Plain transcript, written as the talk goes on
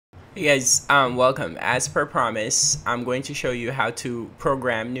Hey guys, welcome. As per promise, I'm going to show you how to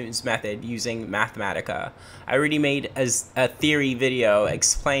program Newton's method using Mathematica. I already made a theory video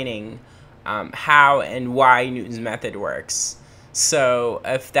explaining how and why Newton's method works. So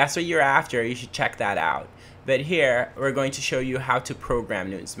if that's what you're after, you should check that out. But here, we're going to show you how to program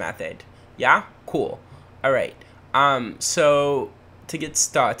Newton's method. Yeah? Cool. Alright. So to get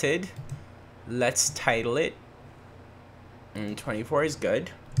started, let's title it. 24 is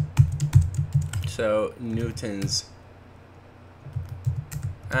good. So Newton's,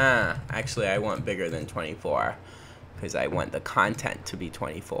 actually I want bigger than 24 because I want the content to be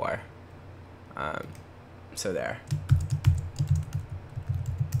 24. So there.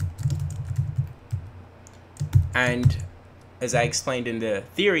 And as I explained in the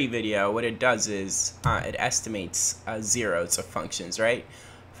theory video, what it does is it estimates zeros of functions, right?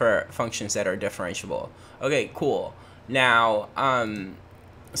 For functions that are differentiable. Okay, cool. Now,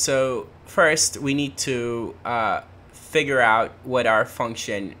 so first we need to figure out what our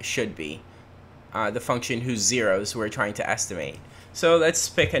function should be, the function whose zeros we're trying to estimate. So let's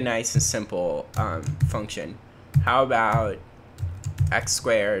pick a nice and simple function. How about x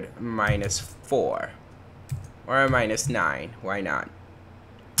squared minus 4 or minus 9? Why not?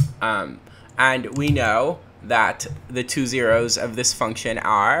 And we know that the two zeros of this function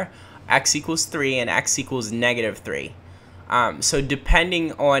are x equals 3 and x equals negative 3. So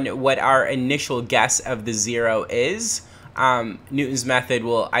depending on what our initial guess of the zero is, Newton's method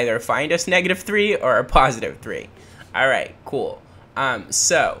will either find us negative 3 or a positive 3. All right, cool.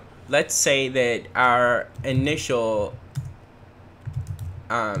 So let's say that our initial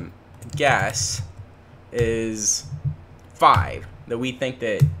guess is 5, that we think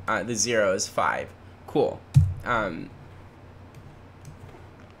that the zero is 5. Cool.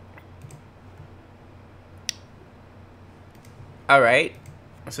 Alright,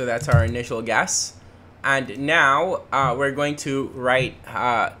 so that's our initial guess. And now we're going to write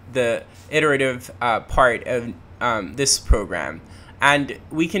the iterative part of this program. And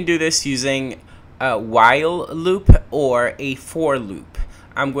we can do this using a while loop or a for loop.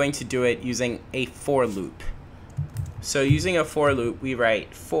 I'm going to do it using a for loop. So using a for loop, we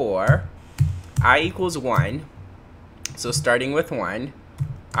write for I equals 1. So starting with 1,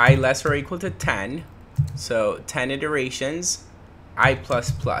 I less or equal to 10. So 10 iterations. I++,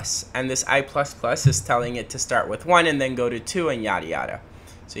 and this I++ is telling it to start with 1 and then go to 2 and yada yada.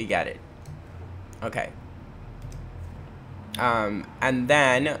 So you get it. Okay. And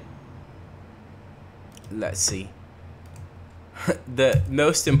then let's see. The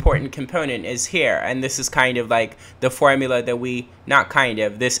most important component is here, and this is kind of like the formula that we, not kind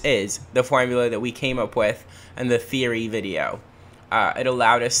of, this is the formula that we came up with in the theory video. It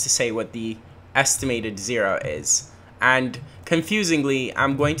allowed us to say what the estimated zero is. And confusingly,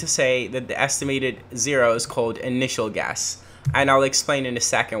 I'm going to say that the estimated zero is called initial guess. And I'll explain in a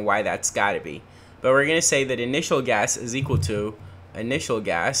second why that's got to be. But we're going to say that initial guess is equal to initial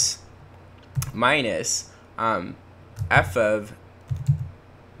guess minus f of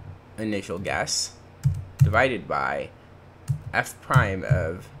initial guess divided by f prime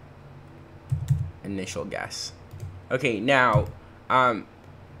of initial guess. Okay, now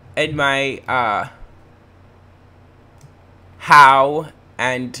in my how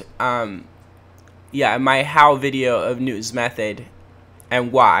and my how video of Newton's method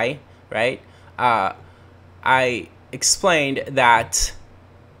and why, right? I explained that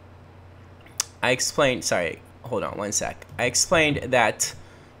sorry, hold on one sec. I explained that,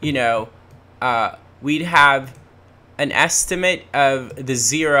 you know, we'd have an estimate of the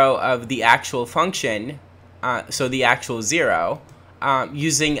zero of the actual function, so the actual zero,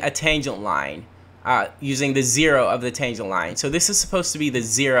 using a tangent line. Using the zero of the tangent line. So this is supposed to be the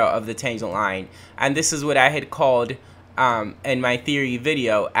zero of the tangent line, and this is what I had called in my theory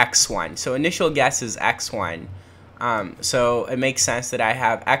video x1. So initial guess is x1. So it makes sense that I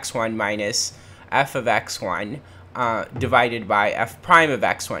have x1 minus f of x1 divided by f prime of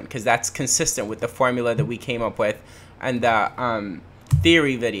x1, because that's consistent with the formula that we came up with in the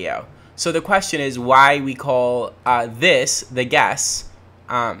theory video. So the question is why we call this the guess,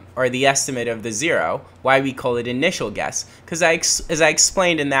 or the estimate of the zero, why we call it initial guess. Because as I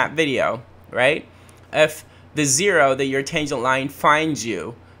explained in that video, right, if the zero that your tangent line finds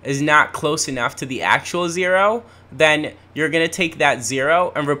you is not close enough to the actual zero, then you're going to take that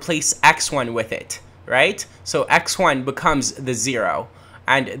zero and replace x1 with it, right? So x1 becomes the zero,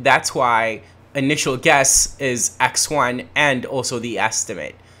 and that's why initial guess is x1 and also the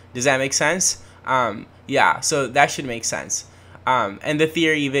estimate. Does that make sense? Yeah, so that should make sense. And the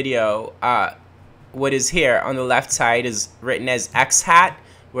theory video, what is here on the left side is written as x hat,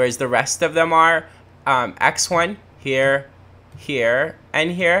 whereas the rest of them are x1 here, here,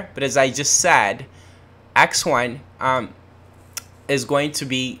 and here. But as I just said, x1 is going to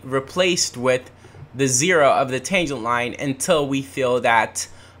be replaced with the 0 of the tangent line until we feel that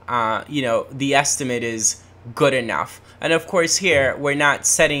you know, the estimate is good enough. And of course here we're not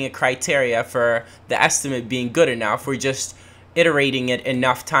setting a criteria for the estimate being good enough. We're just iterating it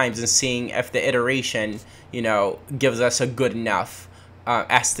enough times and seeing if the iteration, you know, gives us a good enough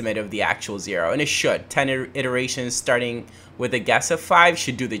estimate of the actual 0. And it should. 10 iterations starting with a guess of 5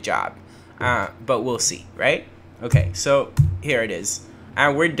 should do the job. But we'll see, right? Okay, so here it is.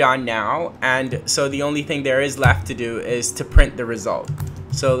 And we're done now. And so the only thing there is left to do is to print the result.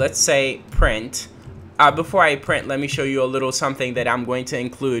 So let's say print. Before I print, let me show you a little something that I'm going to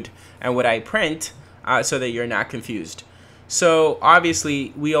include and what I print so that you're not confused. So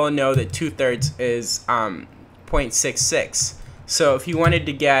obviously we all know that 2/3 is 0.66. So if you wanted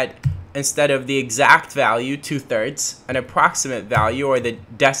to get, instead of the exact value 2/3, an approximate value or the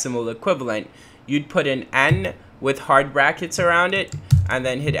decimal equivalent, you'd put an n with hard brackets around it and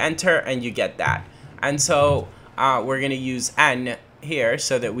then hit enter and you get that. And so we're going to use n here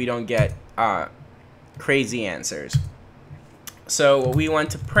so that we don't get crazy answers. So what we want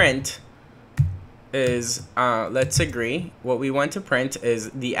to print is, let's agree, what we want to print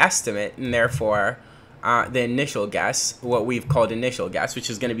is the estimate, and therefore the initial guess, what we've called initial guess, which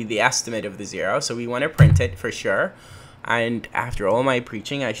is going to be the estimate of the 0. So we want to print it for sure. And after all my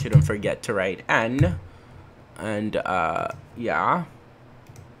preaching, I shouldn't forget to write n. And yeah.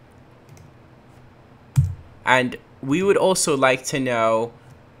 And we would also like to know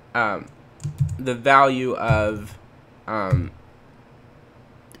the value of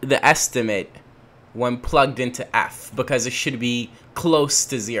the estimate when plugged into f, because it should be close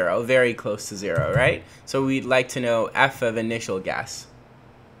to 0, very close to 0, right? So we'd like to know f of initial guess.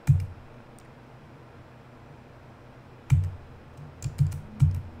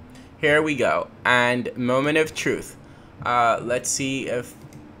 Here we go. And moment of truth. Let's see if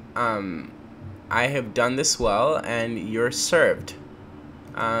I have done this well and you're served.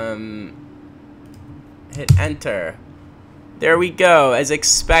 Hit enter. There we go, as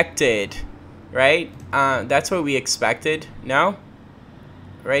expected, right? That's what we expected. No?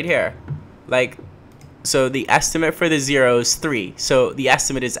 Right here. Like, so the estimate for the 0 is 3. So the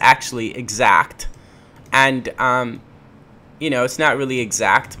estimate is actually exact. And, you know, it's not really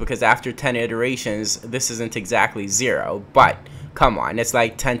exact because after 10 iterations, this isn't exactly 0. But, come on, it's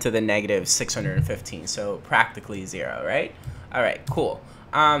like 10 to the negative 615. So practically 0, right? All right, cool.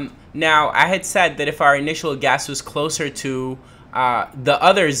 Now, I had said that if our initial guess was closer to the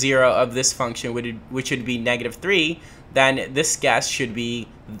other 0 of this function, which would be -3, then this guess should be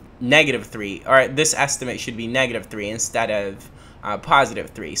 -3, or this estimate should be -3 instead of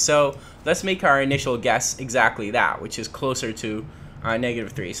 +3. So let's make our initial guess exactly that, which is closer to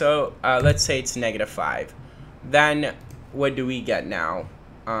 -3. So let's say it's -5. Then what do we get now?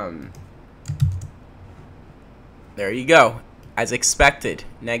 There you go. As expected,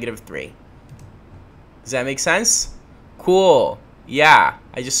 -3. Does that make sense? Cool. Yeah,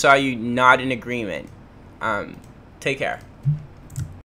 I just saw you nod in agreement. Take care.